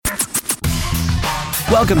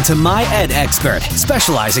Welcome to My Ed Expert,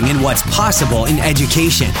 specializing in what's possible in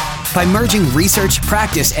education. By merging research,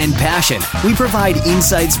 practice, and passion, we provide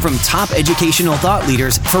insights from top educational thought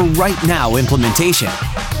leaders for right now implementation.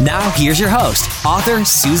 Now, here's your host, author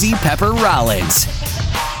Susie Pepper Rollins.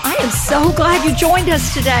 I am so glad you joined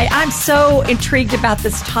us today. I'm so intrigued about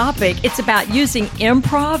this topic. It's about using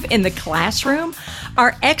improv in the classroom.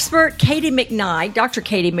 Our expert, Katie McKnight, Dr.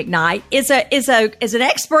 Katie McKnight, is an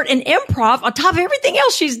expert in improv on top of everything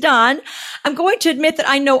else she's done. I'm going to admit that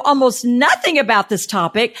I know almost nothing about this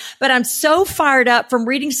topic, but I'm so fired up from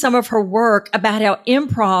reading some of her work about how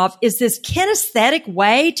improv is this kinesthetic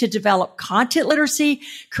way to develop content literacy,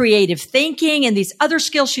 creative thinking, and these other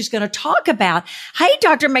skills she's going to talk about. Hey,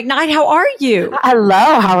 Dr. McKnight, how are you?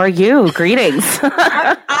 Hello, how are you? Greetings.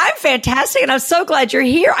 I'm fantastic, and I'm so glad you're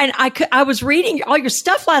here. And I was reading all your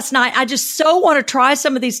stuff last night. I just so want to try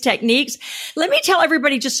some of these techniques. Let me tell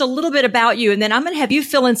everybody just a little bit about you, and then I'm going to have you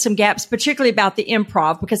fill in some gaps, particularly about the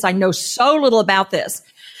improv, because I know so little about this.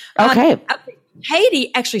 Okay.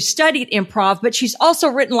 Katie actually studied improv, but she's also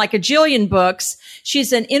written like a jillion books.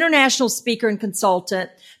 She's an international speaker and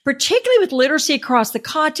consultant, particularly with literacy across the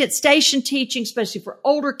content, station teaching, especially for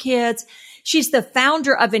older kids. She's the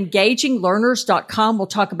founder of EngagingLearners.com. We'll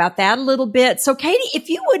talk about that a little bit. So, Katie, if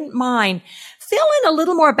you wouldn't mind, fill in a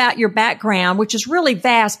little more about your background, which is really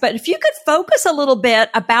vast, but if you could focus a little bit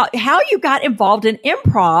about how you got involved in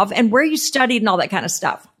improv and where you studied and all that kind of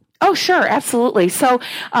stuff. Oh, sure. Absolutely. So,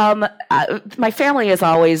 my family has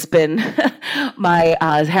always been,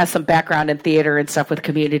 has some background in theater and stuff with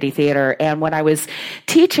community theater. And when I was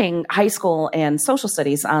teaching high school and social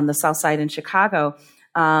studies on the South Side in Chicago,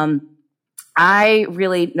 I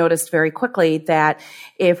really noticed very quickly that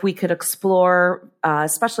if we could explore,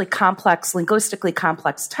 especially linguistically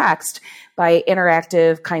complex text by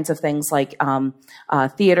interactive kinds of things like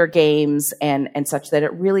theater games and such, that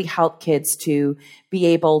it really helped kids to be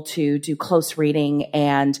able to do close reading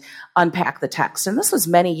and unpack the text. And this was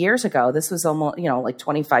many years ago. This was almost, like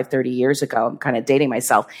 25, 30 years ago. I'm kind of dating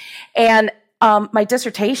myself. And my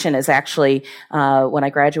dissertation is actually, when I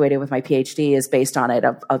graduated with my PhD, is based on it,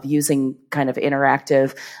 of using kind of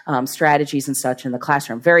interactive strategies and such in the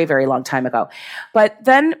classroom, very, very long time ago. But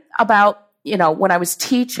then about, when I was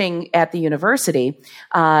teaching at the university,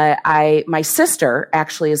 my sister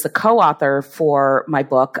actually is the co-author for my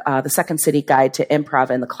book, The Second City Guide to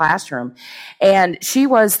Improv in the Classroom. And she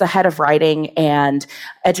was the head of writing and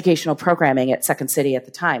educational programming at Second City at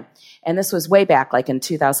the time. And this was way back, like in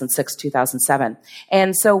 2006, 2007.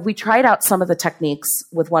 And so we tried out some of the techniques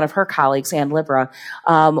with one of her colleagues, Ann Libra,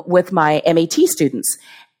 with my MAT students.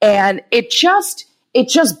 And it just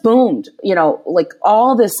boomed, like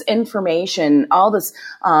all this information, all this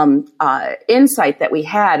insight that we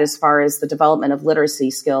had as far as the development of literacy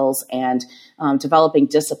skills and developing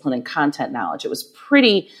discipline and content knowledge. It was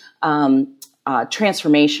pretty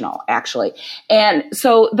transformational, actually. And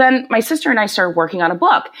so then my sister and I started working on a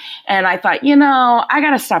book, and I thought, I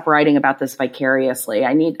got to stop writing about this vicariously.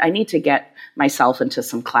 I need to get myself into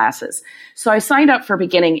some classes. So I signed up for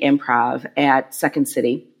beginning improv at Second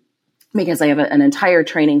City, because I have an entire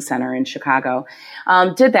training center in Chicago.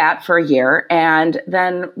 Did that for a year. And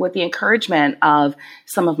then with the encouragement of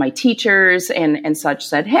some of my teachers and such,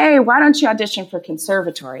 said, hey, why don't you audition for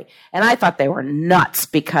conservatory? And I thought they were nuts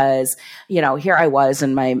because, here I was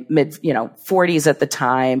in my mid, 40s at the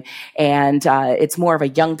time. And it's more of a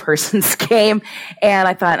young person's game. And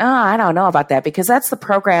I thought, I don't know about that, because that's the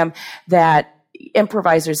program that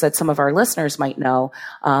improvisers that some of our listeners might know,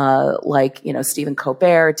 like, Stephen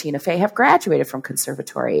Colbert, Tina Fey, have graduated from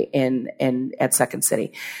conservatory at Second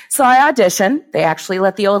City. So I auditioned. They actually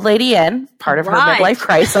let the old lady in, part of her midlife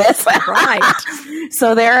crisis. Right.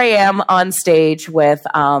 So there I am on stage with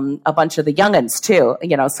a bunch of the youngins too,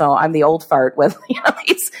 so I'm the old fart with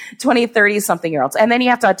these 20, 30 something year olds. And then you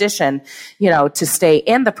have to audition, to stay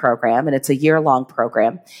in the program, and it's a year-long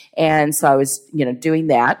program. And so I was, doing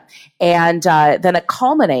that. And then it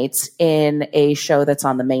culminates in a show that's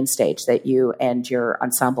on the main stage that you and your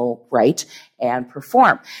ensemble write and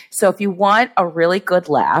perform. So if you want a really good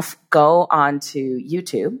laugh, go on to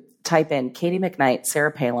YouTube, type in Katie McKnight,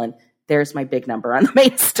 Sarah Palin. There's my big number on the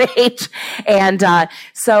main stage. And but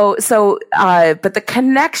the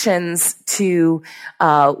connections to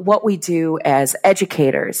what we do as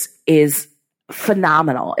educators is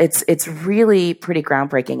phenomenal. It's really pretty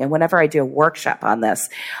groundbreaking. And whenever I do a workshop on this,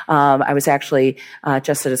 I was actually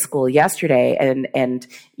just at a school yesterday and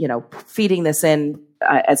feeding this in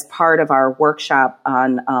as part of our workshop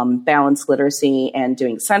on balanced literacy and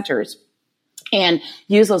doing centers, and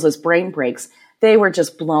use those as brain breaks. they were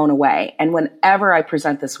just blown away. And whenever I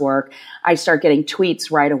present this work, I start getting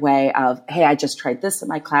tweets right away of, hey, I just tried this in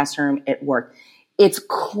my classroom. It worked. It's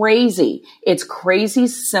crazy. It's crazy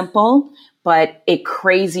simple, but it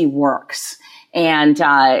crazy works. And,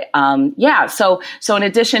 so in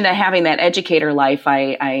addition to having that educator life,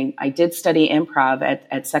 I did study improv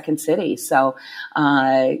at Second City. So,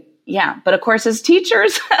 but of course, as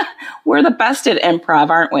teachers, we're the best at improv,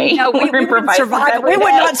 aren't we? No, we wouldn't survive. We would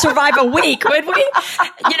not survive a week, would we?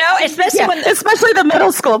 Especially the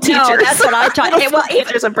middle school teachers. No, that's what I'm talking about.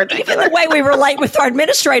 Teachers in particular. Even the way we relate with our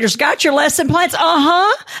administrators. Got your lesson plans?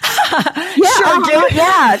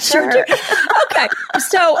 Sure do. Okay.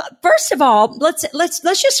 So first of all, let's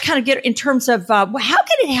just kind of get in terms of how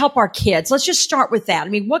can it help our kids? Let's just start with that. I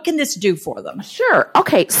mean, what can this do for them? Sure.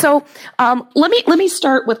 Okay. So let me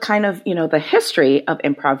start with kind of the history of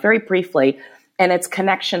improv very briefly and its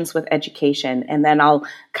connections with education, and then I'll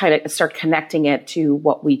kind of start connecting it to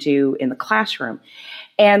what we do in the classroom.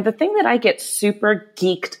 And the thing that I get super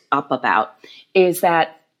geeked up about is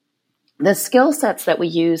that the skill sets that we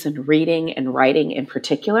use in reading and writing in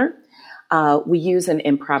particular, we use in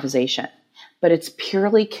improvisation, but it's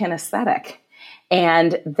purely kinesthetic.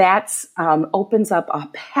 And that's opens up a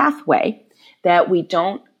pathway that we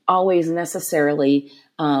don't always necessarily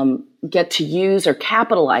get to use or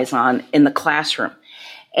capitalize on in the classroom.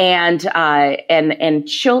 And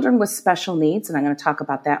children with special needs, and I'm going to talk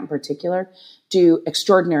about that in particular, do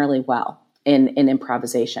extraordinarily well in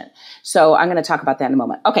improvisation. So I'm going to talk about that in a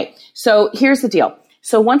moment. Okay, so here's the deal.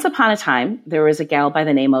 So once upon a time, there was a gal by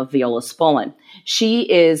the name of Viola Spolin. She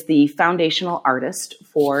is the foundational artist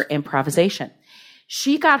for improvisation.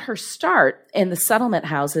 She got her start in the settlement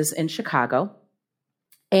houses in Chicago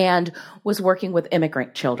and was working with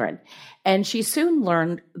immigrant children. And she soon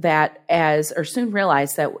realized that as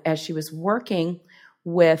she was working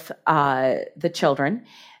with the children,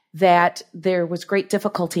 that there was great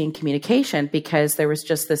difficulty in communication because there was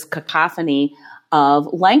just this cacophony of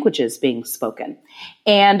languages being spoken.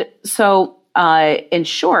 And so, in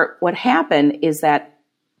short, what happened is that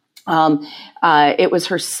it was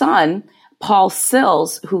her son, Paul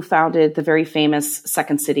Sills, who founded the very famous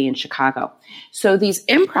Second City in Chicago. So these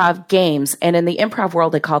improv games, and in the improv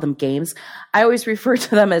world, they call them games. I always refer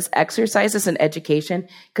to them as exercises in education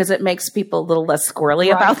because it makes people a little less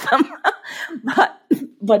squirrely about them.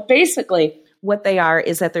 But basically what they are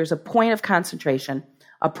is that there's a point of concentration,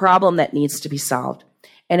 a problem that needs to be solved.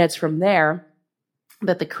 And it's from there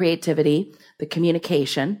that the creativity, the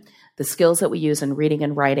communication, the skills that we use in reading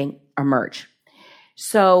and writing emerge.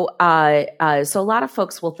 So a lot of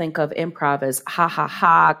folks will think of improv as ha ha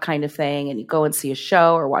ha kind of thing, and you go and see a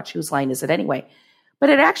show or watch Whose Line Is It Anyway? But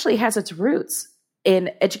it actually has its roots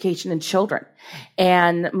in education in children,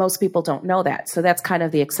 and most people don't know that. So that's kind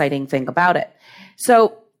of the exciting thing about it.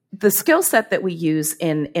 So the skill set that we use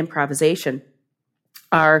in improvisation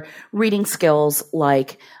are reading skills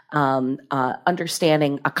like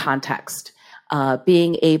understanding a context,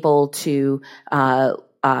 being able to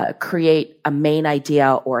create a main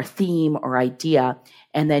idea or a theme or idea,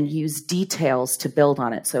 and then use details to build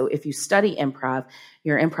on it. So if you study improv,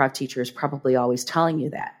 your improv teacher is probably always telling you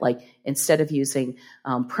that. Like, instead of using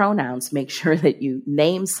pronouns, make sure that you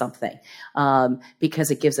name something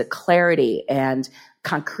because it gives it clarity and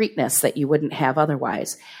concreteness that you wouldn't have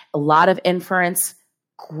otherwise. A lot of inference,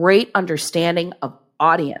 great understanding of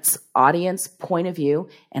audience point of view,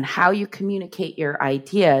 and how you communicate your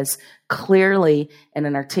ideas clearly in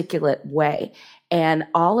an articulate way. And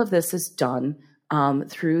all of this is done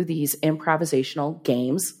through these improvisational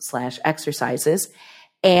games / exercises.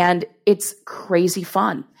 And it's crazy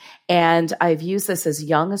fun. And I've used this as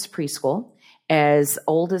young as preschool, as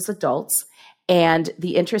old as adults. And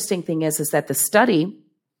the interesting thing is that the study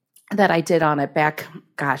that I did on it back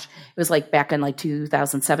in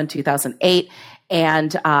 2007, 2008.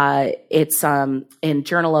 And it's in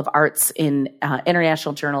Journal of Arts, in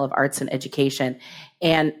International Journal of Arts and Education.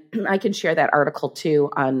 And I can share that article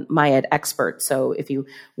too on MyEdXpert. So if you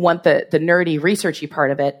want the nerdy, researchy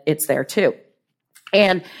part of it, it's there too.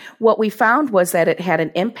 And what we found was that it had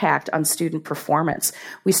an impact on student performance.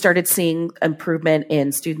 We started seeing improvement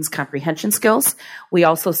in students' comprehension skills. We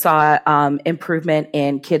also saw improvement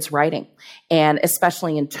in kids' writing, and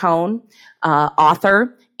especially in tone,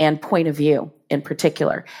 author, and point of view in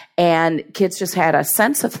particular. And kids just had a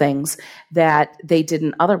sense of things that they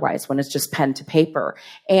didn't otherwise when it's just pen to paper.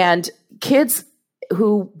 And kids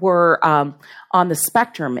who were on the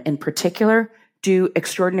spectrum in particular do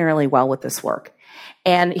extraordinarily well with this work.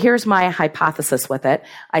 And here's my hypothesis with it.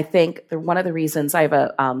 I think one of the reasons I have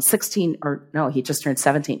a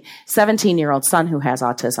 17-year-old son who has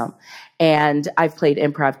autism. And I've played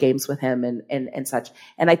improv games with him and such.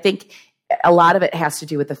 And I think a lot of it has to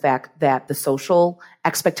do with the fact that the social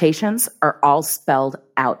expectations are all spelled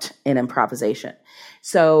out in improvisation.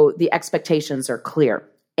 So the expectations are clear.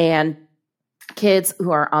 And kids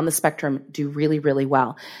who are on the spectrum do really, really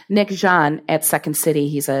well. Nick Jean at Second City,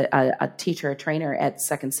 he's a teacher, a trainer at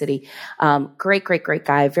Second City. Great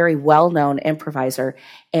guy, very well-known improviser.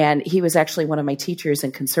 And he was actually one of my teachers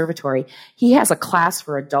in conservatory. He has a class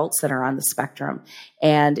for adults that are on the spectrum.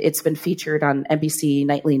 And it's been featured on NBC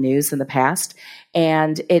Nightly News in the past.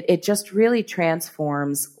 And it just really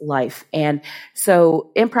transforms life. And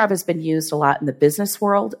so improv has been used a lot in the business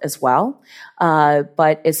world as well.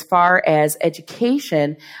 But as far as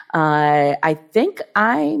education, I think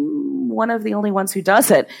I'm one of the only ones who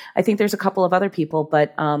does it. I think there's a couple of other people,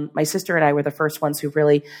 but my sister and I were the first ones who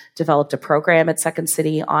really developed a program at Second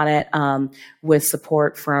City on it, with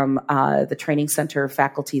support from the training center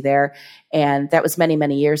faculty there. And that was many,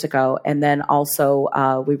 many years ago. And then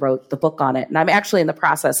also we wrote the book on it. And I'm actually in the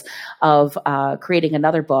process of creating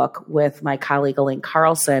another book with my colleague Elaine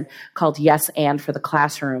Carlson called Yes and for the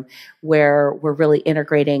Classroom, where we're really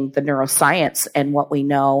integrating the neuroscience and what we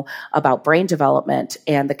know about brain development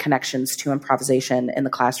and the connections to improvisation in the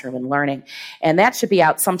classroom and learning. And that should be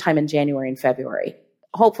out sometime in January and February,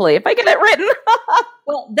 hopefully, if I get it written.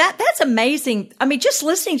 Well, that's amazing. I mean, just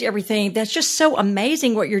listening to everything, that's just so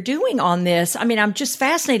amazing what you're doing on this. I mean, I'm just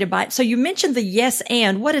fascinated by it. So you mentioned the yes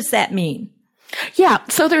and. What does that mean? Yeah.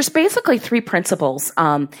 So there's basically three principles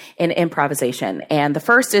in improvisation. And the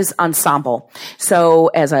first is ensemble. So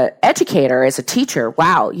as an educator, as a teacher,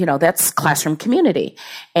 wow, that's classroom community.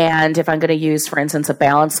 And if I'm going to use, for instance, a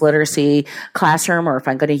balanced literacy classroom, or if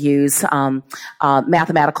I'm going to use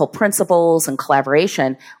mathematical principles and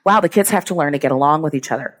collaboration, wow, the kids have to learn to get along with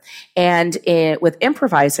each other. And with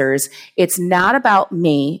improvisers, it's not about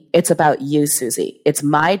me. It's about you, Susie. It's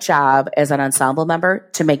my job as an ensemble member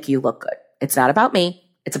to make you look good. It's not about me.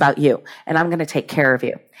 It's about you. And I'm going to take care of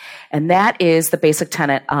you. And that is the basic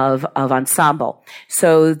tenet of ensemble.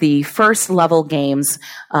 So the first level games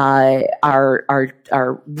are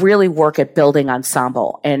really work at building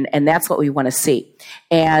ensemble. And that's what we want to see.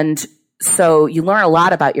 And so you learn a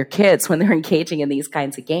lot about your kids when they're engaging in these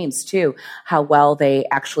kinds of games too, how well they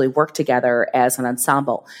actually work together as an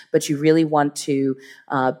ensemble. But you really want to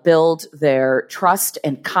build their trust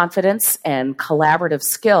and confidence and collaborative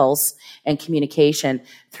skills and communication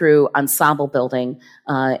through ensemble building,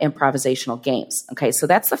 improvisational games. Okay, so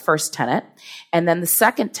that's the first tenet. And then the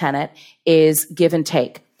second tenet is give and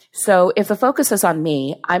take. So if the focus is on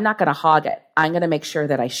me, I'm not going to hog it. I'm going to make sure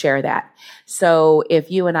that I share that. So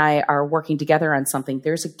if you and I are working together on something,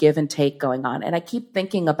 there's a give and take going on. And I keep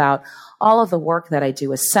thinking about all of the work that I do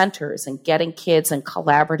with centers and getting kids in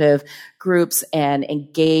collaborative groups and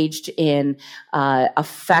engaged in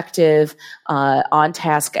effective,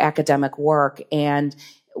 on-task academic work. And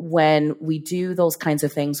when we do those kinds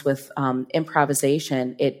of things with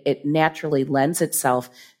improvisation, it naturally lends itself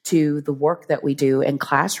to the work that we do in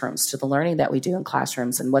classrooms, to the learning that we do in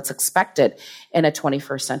classrooms and what's expected in a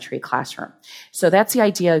 21st century classroom. So that's the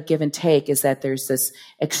idea of give and take, is that there's this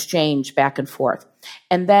exchange back and forth.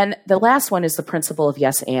 And then the last one is the principle of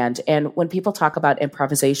yes and. And when people talk about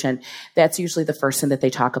improvisation, that's usually the first thing that they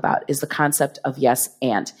talk about is the concept of yes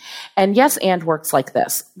and. And yes and works like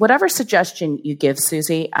this. Whatever suggestion you give,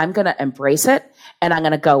 Susie, I'm going to embrace it and I'm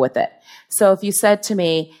going to go with it. So if you said to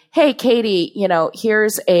me, hey, Katie,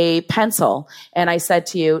 here's a pencil, and I said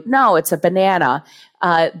to you, no, it's a banana,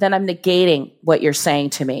 then I'm negating what you're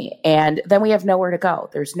saying to me. And then we have nowhere to go.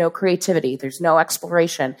 There's no creativity. There's no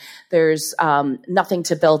exploration. There's nothing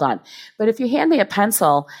to build on. But if you hand me a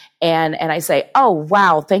pencil and I say, oh,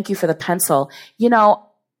 wow, thank you for the pencil,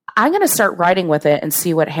 I'm going to start writing with it and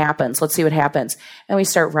see what happens. Let's see what happens. And we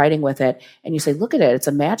start writing with it. And you say, look at it. It's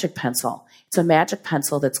a magic pencil. It's a magic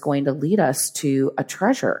pencil that's going to lead us to a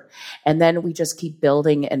treasure. And then we just keep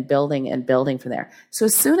building and building and building from there. So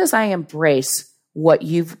as soon as I embrace what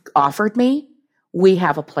you've offered me, we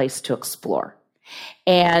have a place to explore.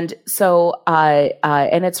 And so,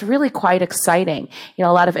 and it's really quite exciting.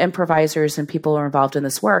 A lot of improvisers and people who are involved in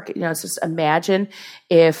this work, it's just imagine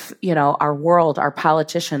if, our world, our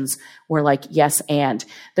politicians were like, yes, and.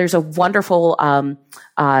 There's a wonderful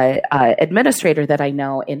administrator that I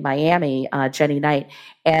know in Miami, Jenny Knight,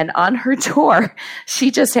 and on her door,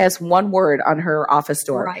 she just has one word on her office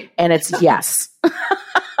door, right. And it's yes.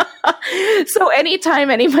 So anytime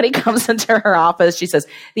anybody comes into her office, she says,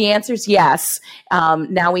 the answer is yes.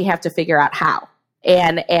 Now we have to figure out how.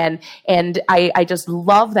 And I just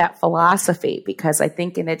love that philosophy, because I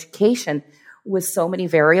think in education, with so many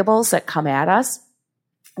variables that come at us,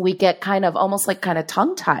 we get kind of almost like kind of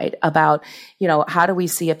tongue tied about, how do we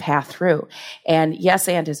see a path through? And yes,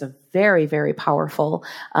 and is a very, very powerful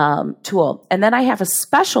tool. And then I have a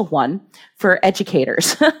special one for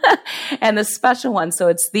educators. And the special one,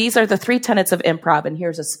 so these are the 3 tenets of improv, and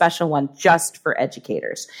here's a special one just for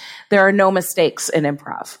educators. There are no mistakes in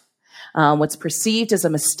improv. What's perceived as a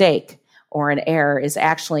mistake or an error is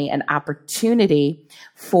actually an opportunity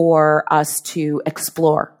for us to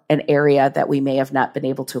explore an area that we may have not been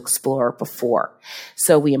able to explore before.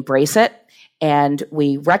 So we embrace it and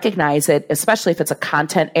we recognize it, especially if it's a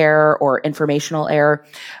content error or informational error.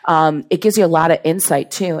 It gives you a lot of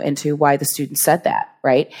insight too into why the student said that,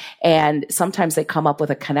 right? And sometimes they come up with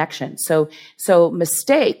a connection. So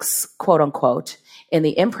mistakes, quote unquote, in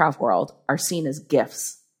the improv world are seen as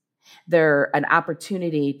gifts. They're an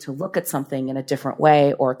opportunity to look at something in a different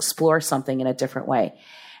way or explore something in a different way.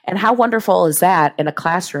 And how wonderful is that in a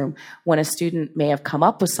classroom when a student may have come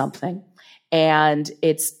up with something and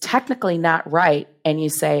it's technically not right, and you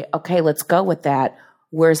say, okay, let's go with that.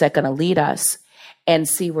 Where's that going to lead us? And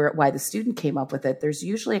see why the student came up with it. There's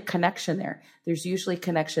usually a connection there. There's usually a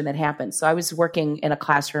connection that happens. So I was working in a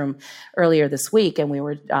classroom earlier this week, and we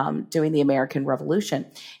were doing the American Revolution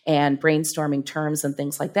and brainstorming terms and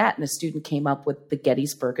things like that. And a student came up with the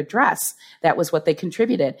Gettysburg Address. That was what they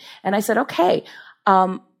contributed. And I said, okay.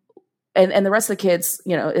 And the rest of the kids,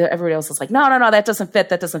 everybody else was like, no, that doesn't fit.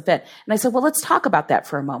 That doesn't fit. And I said, well, let's talk about that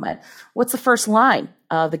for a moment. What's the first line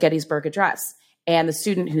of the Gettysburg Address? And the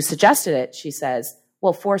student who suggested it, she says,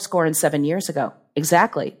 well, 77 years ago.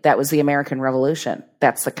 Exactly. That was the American Revolution.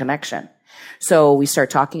 That's the connection. So we start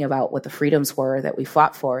talking about what the freedoms were that we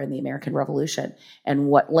fought for in the American Revolution and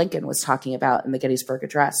what Lincoln was talking about in the Gettysburg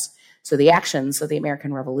Address. So the actions of the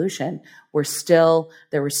American Revolution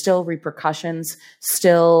there were still repercussions,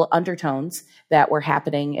 still undertones that were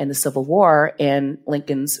happening in the Civil War in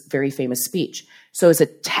Lincoln's very famous speech. So is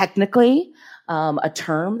it technically a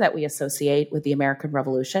term that we associate with the American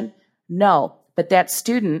Revolution? No. But that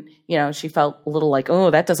student, she felt a little like, oh,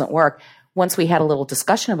 that doesn't work. Once we had a little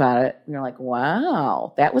discussion about it, we were like,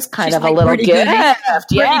 wow, that was kind of a little gift.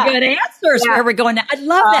 Pretty good answers where we're going. I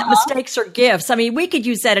love that mistakes are gifts. I mean, we could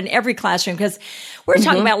use that in every classroom because we're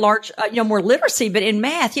talking about large, more literacy, but in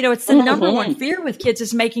math, it's the number one fear with kids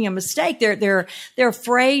is making a mistake. They're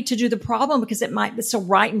afraid to do the problem because it might be so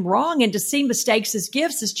right and wrong. And to see mistakes as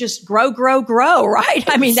gifts is just grow, right?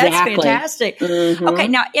 I mean, that's fantastic. Mm-hmm. Okay.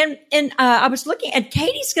 Now, I was looking at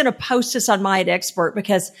Katie's going to post this on My Ed Expert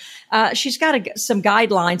because, she's got some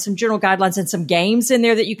guidelines, some general guidelines and some games in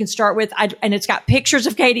there that you can start with. And it's got pictures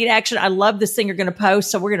of Katie in action. I love this thing you're going to post.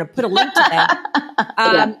 So we're going to put a link to that.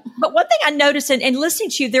 But one thing I noticed in listening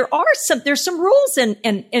to you, there's some rules in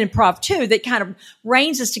improv too, that kind of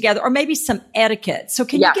reins us together, or maybe some etiquette. So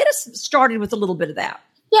can you get us started with a little bit of that?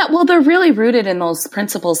 Yeah, well, they're really rooted in those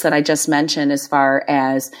principles that I just mentioned as far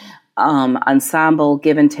as ensemble,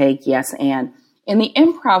 give and take, yes, and. In the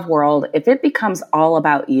improv world, if it becomes all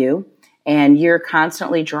about you and you're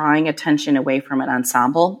constantly drawing attention away from an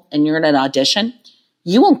ensemble and you're in an audition,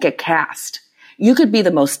 you won't get cast. You could be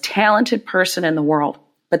the most talented person in the world,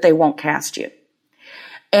 but they won't cast you.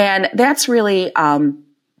 And that's really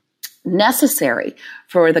necessary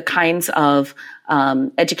for the kinds of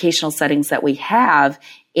educational settings that we have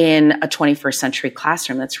in a 21st century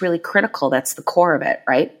classroom. That's really critical. That's the core of it,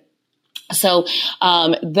 right? So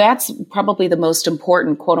that's probably the most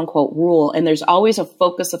important, quote unquote, rule. And there's always a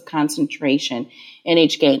focus of concentration in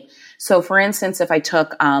each game. So, for instance, if I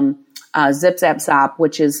took Zip, Zap, Zop,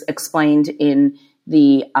 which is explained in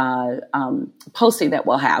the posting that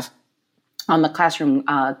we'll have on the classroom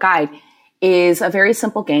guide, is a very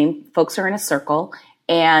simple game. Folks are in a circle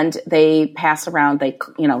and they pass around, they,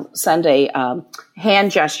 send a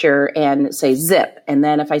hand gesture and say zip. And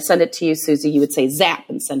then if I send it to you, Susie, you would say zap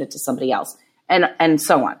and send it to somebody else, and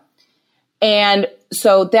so on. And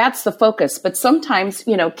so that's the focus. But sometimes,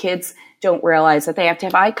 kids don't realize that they have to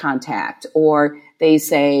have eye contact, or they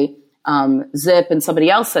say zip and somebody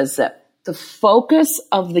else says zip. The focus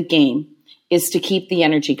of the game is to keep the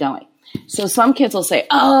energy going. So some kids will say,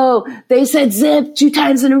 oh, they said zip 2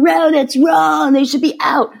 times in a row. That's wrong. They should be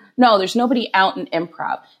out. No, there's nobody out in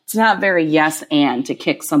improv. It's not very yes and to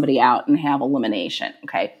kick somebody out and have elimination.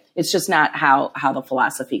 Okay. It's just not how the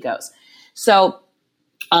philosophy goes. So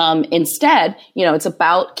instead, it's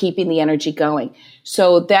about keeping the energy going.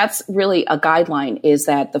 So that's really a guideline, is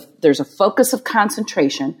that there's a focus of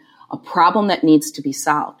concentration, a problem that needs to be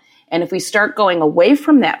solved. And if we start going away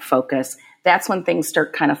from that focus, that's when things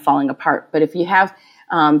start kind of falling apart. But if you have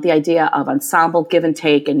the idea of ensemble, give and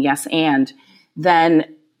take, and yes, and, then,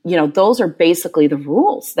 those are basically the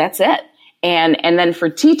rules. That's it. And then for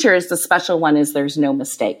teachers, the special one is there's no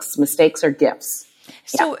mistakes. Mistakes are gifts.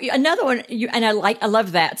 So another one, I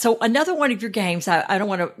love that. So another one of your games, I don't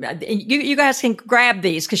want to, you guys can grab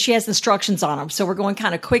these because she has instructions on them. So we're going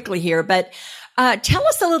kind of quickly here, but tell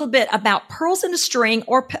us a little bit about Pearls in a String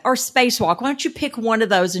or Spacewalk. Why don't you pick one of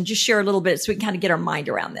those and just share a little bit so we can kind of get our mind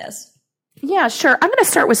around this? Yeah, sure. I'm going to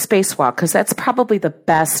start with Spacewalk because that's probably the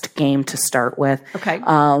best game to start with. Okay.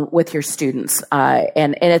 With your students,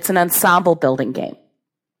 and it's an ensemble building game.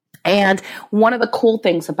 And one of the cool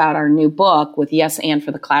things about our new book with Yes and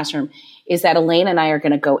for the Classroom is that Elaine and I are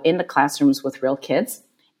going to go into classrooms with real kids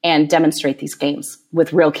and demonstrate these games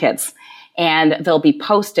with real kids. And they'll be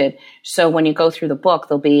posted. So when you go through the book,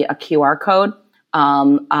 there'll be a QR code.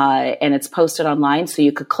 And it's posted online. So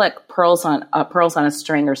you could click Pearls on a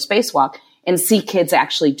String or Spacewalk and see kids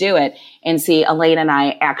actually do it and see Elaine and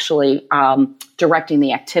I actually directing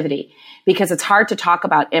the activity. Because it's hard to talk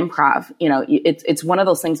about improv. It's one of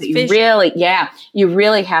those things that you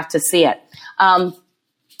really have to see it.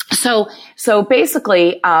 So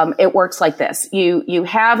basically, it works like this. You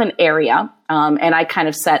have an area, and I kind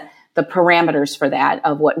of set the parameters for that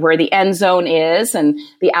of where the end zone is and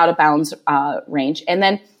the out of bounds range. And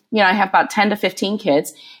then, I have about 10 to 15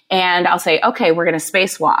 kids, and I'll say, okay, we're going to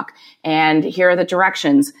spacewalk. And here are the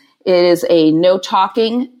directions. It is a no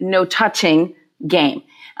talking, no touching game.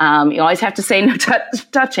 You always have to say no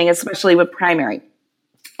touching, especially with primary.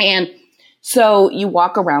 And so you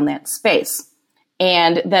walk around that space,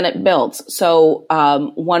 and then it builds. So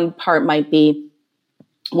one part might be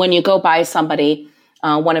when you go by somebody,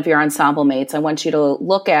 one of your ensemble mates, I want you to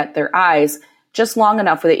look at their eyes just long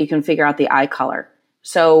enough that you can figure out the eye color.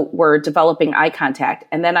 So we're developing eye contact.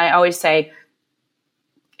 And then I always say,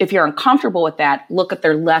 if you're uncomfortable with that, look at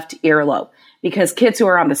their left earlobe, because kids who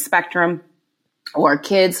are on the spectrum or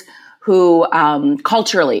kids who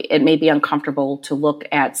culturally it may be uncomfortable to look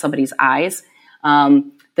at somebody's eyes,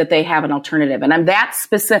 that they have an alternative. And I'm that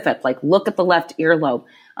specific, like look at the left earlobe,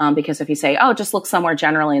 because if you say, oh, just look somewhere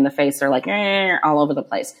generally in the face, they're like all over the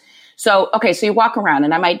place. So, okay, so you walk around,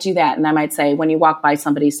 and I might do that. And I might say, when you walk by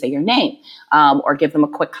somebody, say your name, or give them a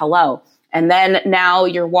quick hello. And then now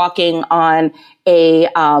you're walking on a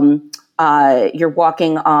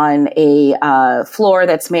floor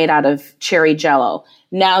that's made out of cherry jello.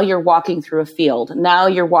 Now you're walking through a field. Now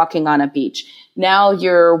you're walking on a beach. Now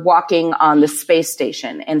you're walking on the space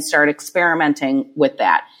station, and start experimenting with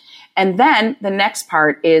that. And then the next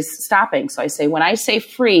part is stopping. So I say, when I say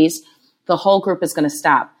freeze, the whole group is going to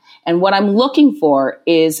stop. And what I'm looking for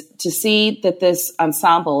is to see that this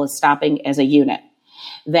ensemble is stopping as a unit.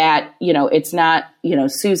 That, it's not,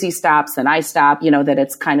 Susie stops and I stop, that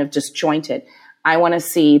it's kind of disjointed. I want to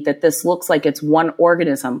see that this looks like it's one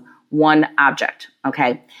organism, one object.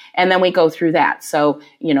 Okay. And then we go through that. So,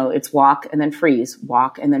 it's walk and then freeze,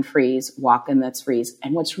 walk and then freeze, walk and then freeze.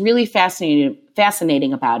 And what's really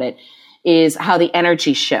fascinating about it is how the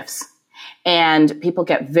energy shifts, and people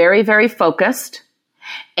get very, very focused,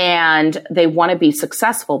 and they want to be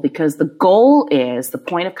successful because the goal is, the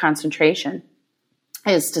point of concentration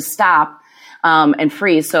is to stop and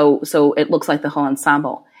freeze. So it looks like the whole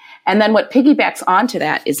ensemble. And then what piggybacks onto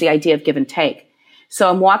that is the idea of give and take. So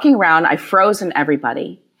I'm walking around, I've frozen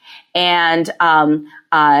everybody, and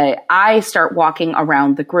I start walking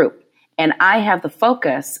around the group, and I have the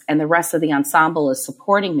focus, and the rest of the ensemble is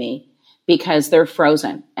supporting me because they're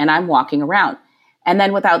frozen and I'm walking around. And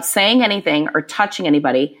then without saying anything or touching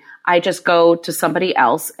anybody, I just go to somebody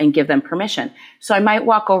else and give them permission. So I might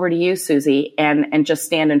walk over to you, Susie, and just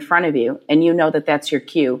stand in front of you, and that that's your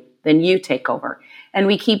cue. Then you take over. And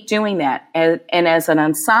we keep doing that. And as an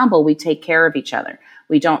ensemble, we take care of each other.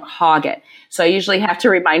 We don't hog it. So I usually have to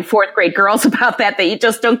remind fourth grade girls about that you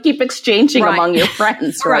just don't keep exchanging among your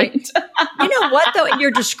friends, right? You know what, though?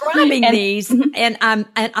 You're describing these, and I'm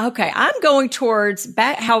going towards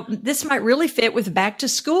how this might really fit with back to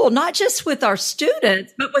school, not just with our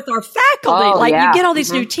students, but with our faculty. You get all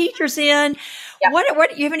these new teachers in. Yep.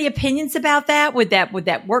 What you have any opinions about that? Would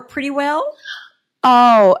that work pretty well?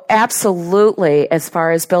 Oh, absolutely. As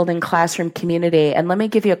far as building classroom community. And let me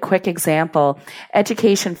give you a quick example.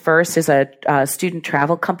 Education First is a student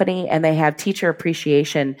travel company, and they have teacher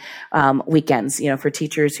appreciation weekends, for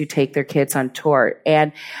teachers who take their kids on tour.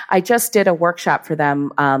 And I just did a workshop for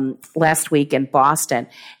them last week in Boston.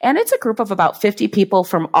 And it's a group of about 50 people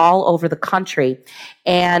from all over the country.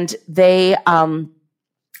 And they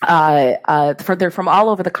they're from all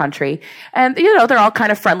over the country, and they're all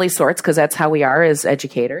kind of friendly sorts, because that's how we are as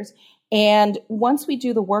educators. And once we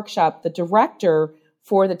do the workshop, the director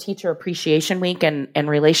for the Teacher Appreciation Week and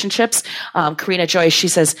relationships, Karina Joyce, she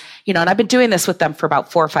says, and I've been doing this with them for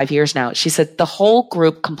about 4 or 5 years now. She said the whole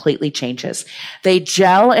group completely changes. They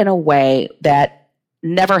gel in a way that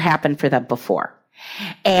never happened for them before.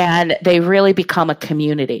 And they really become a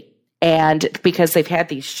community. And because they've had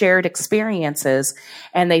these shared experiences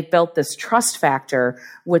and they've built this trust factor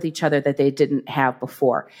with each other that they didn't have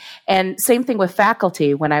before. And same thing with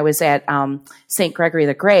faculty. When I was at St. Gregory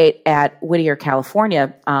the Great at Whittier,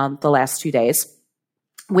 California, the last 2 days,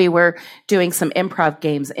 we were doing some improv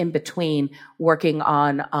games in between working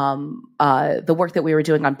on the work that we were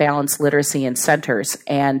doing on balanced literacy in centers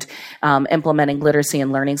and implementing literacy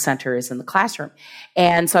and learning centers in the classroom.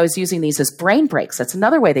 And so I was using these as brain breaks. That's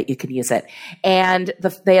another way that you could use it. And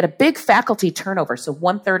they had a big faculty turnover. So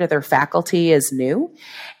 1/3 of their faculty is new.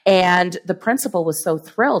 And the principal was so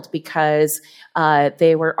thrilled because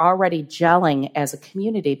they were already gelling as a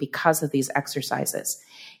community because of these exercises.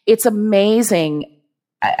 It's amazing.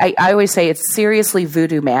 I always say it's seriously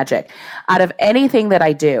voodoo magic. Out of anything that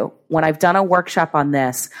I do, when I've done a workshop on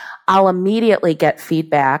this, I'll immediately get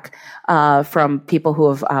feedback from people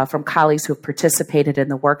who have, from colleagues who have participated in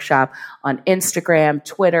the workshop on Instagram,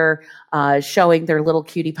 Twitter, showing their little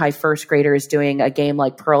cutie pie first graders doing a game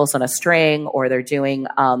like Pearls on a String, or they're doing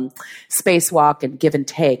spacewalk and give and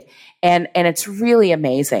take. And it's really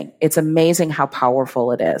amazing. It's amazing how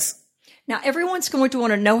powerful it is. Now, everyone's going to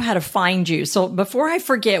want to know how to find you. So before I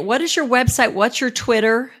forget, what is your website? What's your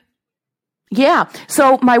Twitter? Yeah.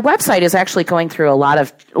 So my website is actually going through a lot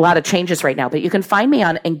of changes right now, but you can find me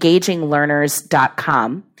on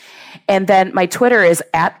engaginglearners.com. And then my Twitter is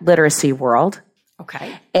 @LiteracyWorld.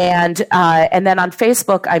 Okay. And then on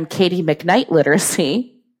Facebook, I'm Katie McKnight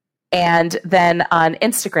Literacy. And then on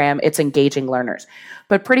Instagram, it's Engaging Learners.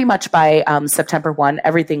 But pretty much by September 1,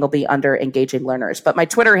 everything will be under Engaging Learners. But my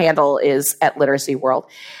Twitter handle is @LiteracyWorld.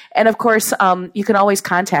 And of course, you can always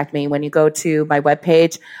contact me when you go to my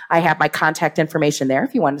webpage. I have my contact information there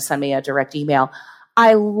if you want to send me a direct email.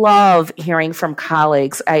 I love hearing from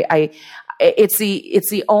colleagues. It's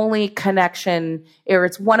the only connection, or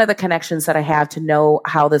it's one of the connections that I have to know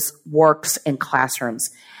how this works in classrooms.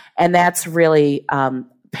 And that's really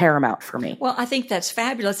paramount for me. Well, I think that's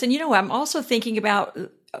fabulous. And, I'm also thinking about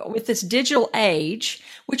with this digital age,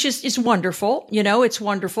 which is wonderful, it's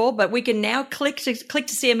wonderful, but we can now click to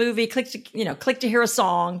see a movie, click to hear a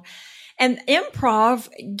song. And improv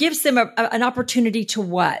gives them an opportunity to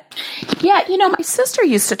what? Yeah. My sister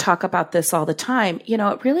used to talk about this all the time.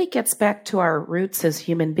 It really gets back to our roots as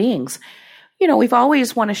human beings. We've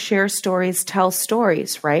always want to share stories, tell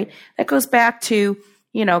stories, right? That goes back to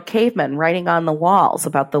cavemen writing on the walls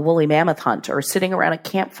about the woolly mammoth hunt, or sitting around a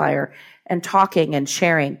campfire and talking and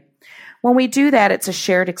sharing. When we do that, it's a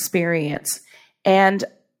shared experience. And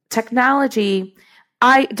technology,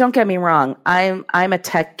 don't get me wrong, I'm a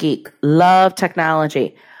tech geek, love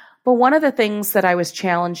technology. But one of the things that I was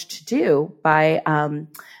challenged to do by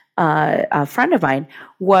a friend of mine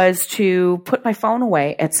was to put my phone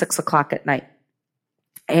away at 6:00 at night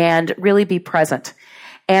and really be present.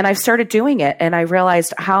 And I started doing it, and I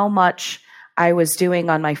realized how much I was doing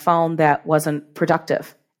on my phone that wasn't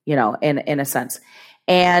productive, in a sense.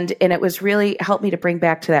 And it was really helped me to bring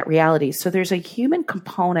back to that reality. So there's a human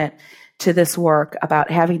component to this work about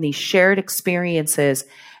having these shared experiences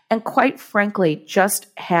and, quite frankly, just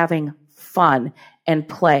having fun and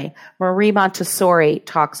play. Marie Montessori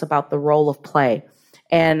talks about the role of play.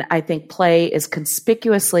 And I think play is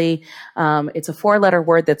conspicuously, it's a 4-letter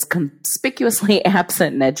word that's conspicuously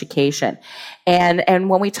absent in education. And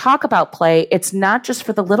when we talk about play, it's not just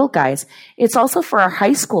for the little guys. It's also for our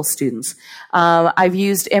high school students. I've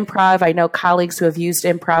used improv. I know colleagues who have used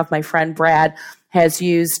improv. My friend Brad has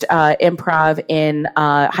used improv in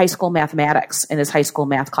high school mathematics in his high school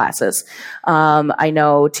math classes. I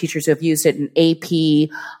know teachers who have used it in AP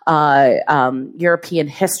European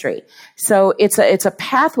history. So it's a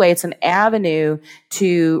pathway, it's an avenue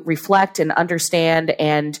to reflect and understand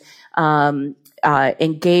and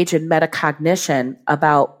engage in metacognition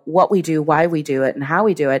about what we do, why we do it, and how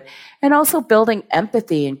we do it, and also building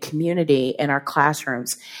empathy and community in our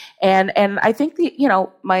classrooms. And I think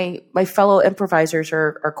my fellow improvisers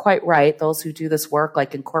are quite right. Those who do this work,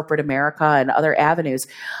 like in corporate America and other avenues,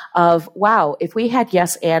 of wow, if we had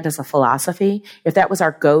yes and as a philosophy, if that was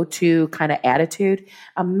our go-to kind of attitude,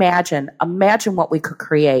 imagine what we could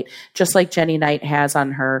create. Just like Jenny Knight has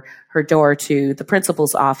on her door to the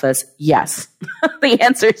principal's office. Yes, the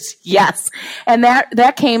answer is yes, and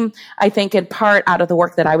that came, I think, in part out of the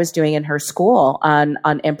work that I was doing in her school on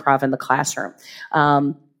improv in the classroom.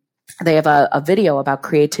 they have a video about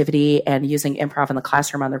creativity and using improv in the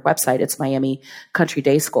classroom on their website. It's Miami Country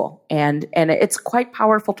Day School. And it's quite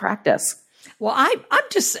powerful practice. Well, I'm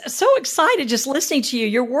just so excited just listening to you.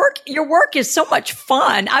 Your work is so much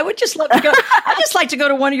fun. I would just love to go. I just like to go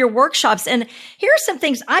to one of your workshops. And here are some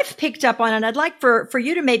things I've picked up on, and I'd like for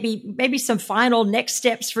you to maybe some final next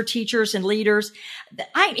steps for teachers and leaders.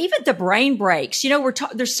 Even the brain breaks.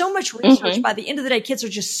 There's so much research. By the end of the day, kids are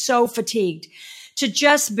just so fatigued. To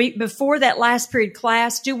just be before that last period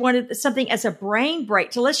class, do something as a brain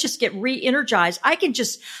break to let's just get re-energized. I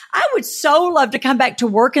would so love to come back to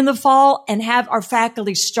work in the fall and have our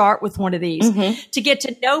faculty start with one of these to get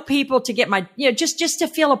to know people, to get just to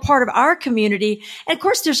feel a part of our community. And of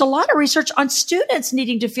course, there's a lot of research on students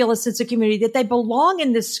needing to feel a sense of community, that they belong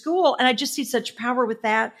in this school. And I just see such power with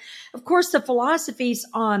that. Of course, the philosophies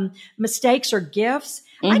on mistakes or gifts.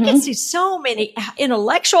 I can see so many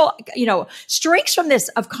intellectual, strengths from this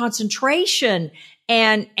of concentration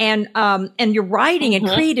and your writing and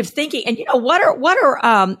creative thinking. And what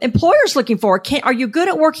are employers looking for? Are you good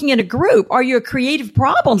at working in a group? Are you a creative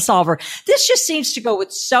problem solver? This just seems to go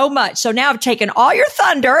with so much. So now I've taken all your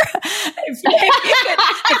thunder.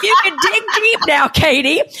 If you could dig deep now,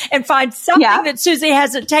 Katie, and find something that Susie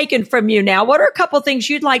hasn't taken from you now, what are a couple of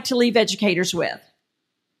things you'd like to leave educators with?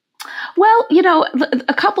 Well,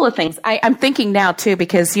 a couple of things. I'm thinking now too,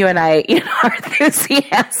 because you and I, our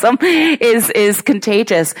enthusiasm is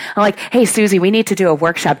contagious. I'm like, hey, Susie, we need to do a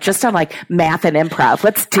workshop just on like math and improv.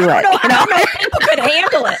 Let's do it. I don't know if people could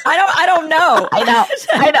handle it. I don't know.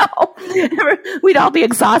 I know. We'd all be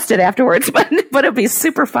exhausted afterwards, but it'd be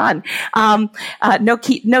super fun. No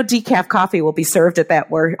decaf coffee will be served at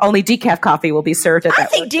that work. Only decaf coffee will be served at that.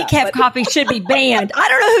 I think decaf coffee should be banned. I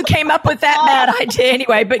don't know who came up with that bad idea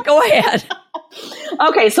anyway, but go ahead.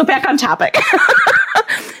 Okay, so back on topic.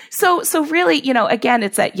 So really, again,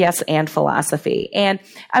 it's that yes and philosophy. And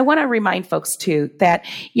I want to remind folks too that,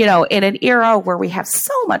 in an era where we have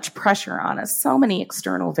so much pressure on us, so many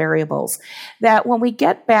external variables, that when we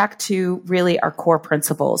get back to really our core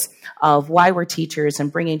principles of why we're teachers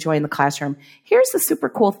and bringing joy in the classroom, here's the super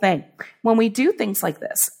cool thing. When we do things like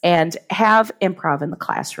this and have improv in the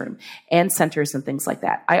classroom and centers and things like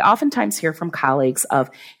that, I oftentimes hear from colleagues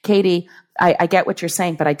of, Katie, I get what you're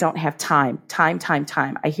saying, but I don't have time. Time.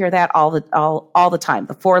 I hear that all the time.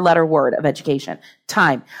 The 4-letter word of education,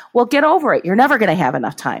 time. Well, get over it. You're never going to have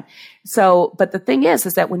enough time. So, but the thing is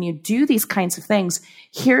that when you do these kinds of things,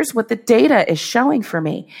 here's what the data is showing for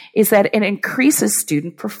me, is that it increases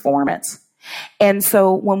student performance. And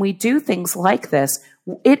so when we do things like this,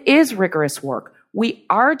 it is rigorous work. We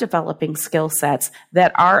are developing skill sets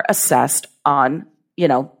that are assessed on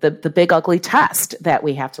the big ugly test that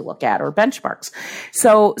we have to look at, or benchmarks.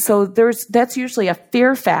 So that's usually a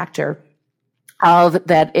fear factor of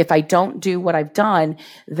that. If I don't do what I've done,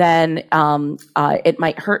 then it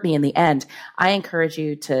might hurt me in the end. I encourage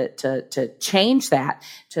you to change that,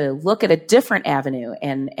 to look at a different avenue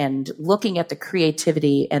and looking at the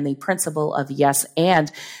creativity and the principle of yes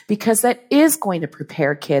and, because that is going to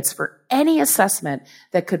prepare kids for any assessment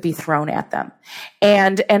that could be thrown at them.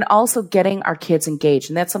 And also getting our kids engaged.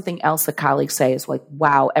 And that's something else that colleagues say is like,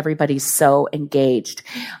 wow, everybody's so engaged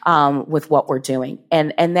with what we're doing.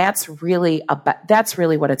 And that's really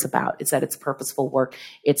what it's about, is that it's purposeful work.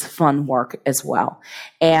 It's fun work as well.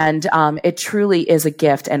 And it truly is a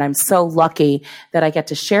gift. And I'm so lucky that I get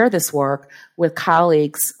to share this work with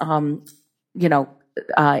colleagues,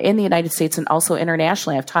 in the United States and also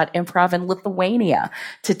internationally. I've taught improv in Lithuania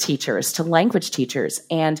to teachers, to language teachers.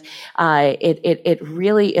 And it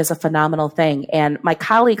really is a phenomenal thing. And my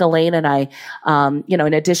colleague Elaine and I,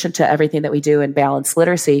 in addition to everything that we do in balanced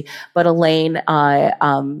literacy, but Elaine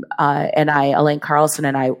Carlson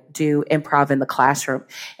and I do improv in the classroom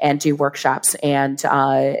and do workshops and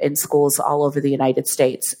in schools all over the United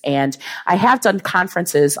States. And I have done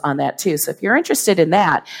conferences on that too. So if you're interested in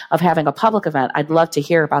that, of having a public event, I'd love to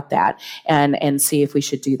hear about that and see if we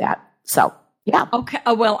should do that. So yeah. Okay.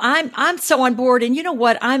 Well, I'm so on board. And you know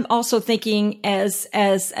what? I'm also thinking as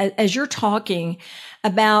you're talking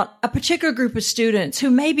about a particular group of students who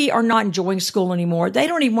maybe are not enjoying school anymore. They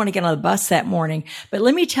don't even want to get on the bus that morning. But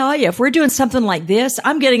let me tell you, if we're doing something like this,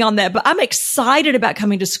 I'm getting on that. But I'm excited about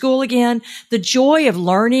coming to school again, the joy of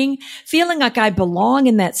learning, feeling like I belong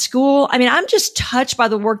in that school. I mean, I'm just touched by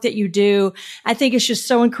the work that you do. I think it's just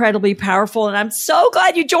so incredibly powerful. And I'm so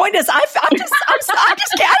glad you joined us. I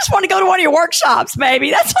just want to go to one of your workshops, maybe.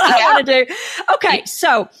 That's what I want to do. Okay.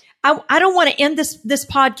 So I don't want to end this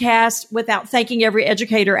podcast without thanking every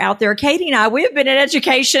educator out there. Katie and I, we have been in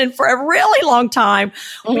education for a really long time.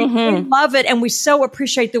 We love it. And we so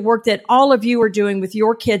appreciate the work that all of you are doing with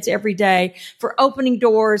your kids every day for opening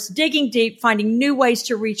doors, digging deep, finding new ways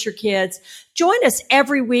to reach your kids. Join us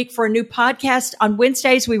every week for a new podcast. On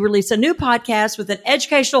Wednesdays, we release a new podcast with an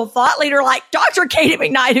educational thought leader like Dr. Katie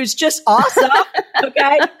McKnight, who's just awesome.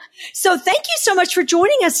 Okay. So thank you so much for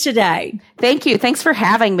joining us today. Thank you. Thanks for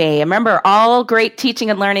having me. Remember, all great teaching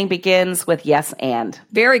and learning begins with yes and.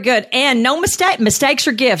 Very good. And no mistake. Mistakes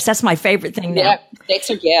are gifts. That's my favorite thing now. Yep. Mistakes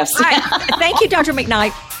are gifts. All right. Thank you, Dr.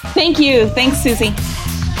 McKnight. Thank you. Thanks, Susie.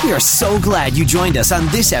 We are so glad you joined us on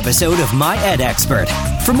this episode of My Ed Expert.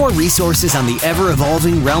 For more resources on the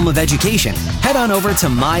ever-evolving realm of education, head on over to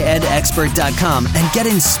myedexpert.com and get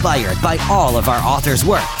inspired by all of our authors'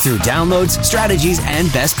 work through downloads, strategies,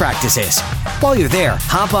 and best practices. While you're there,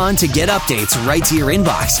 hop on to get updates right to your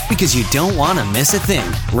inbox because you don't want to miss a thing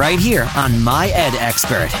right here on My Ed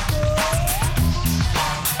Expert.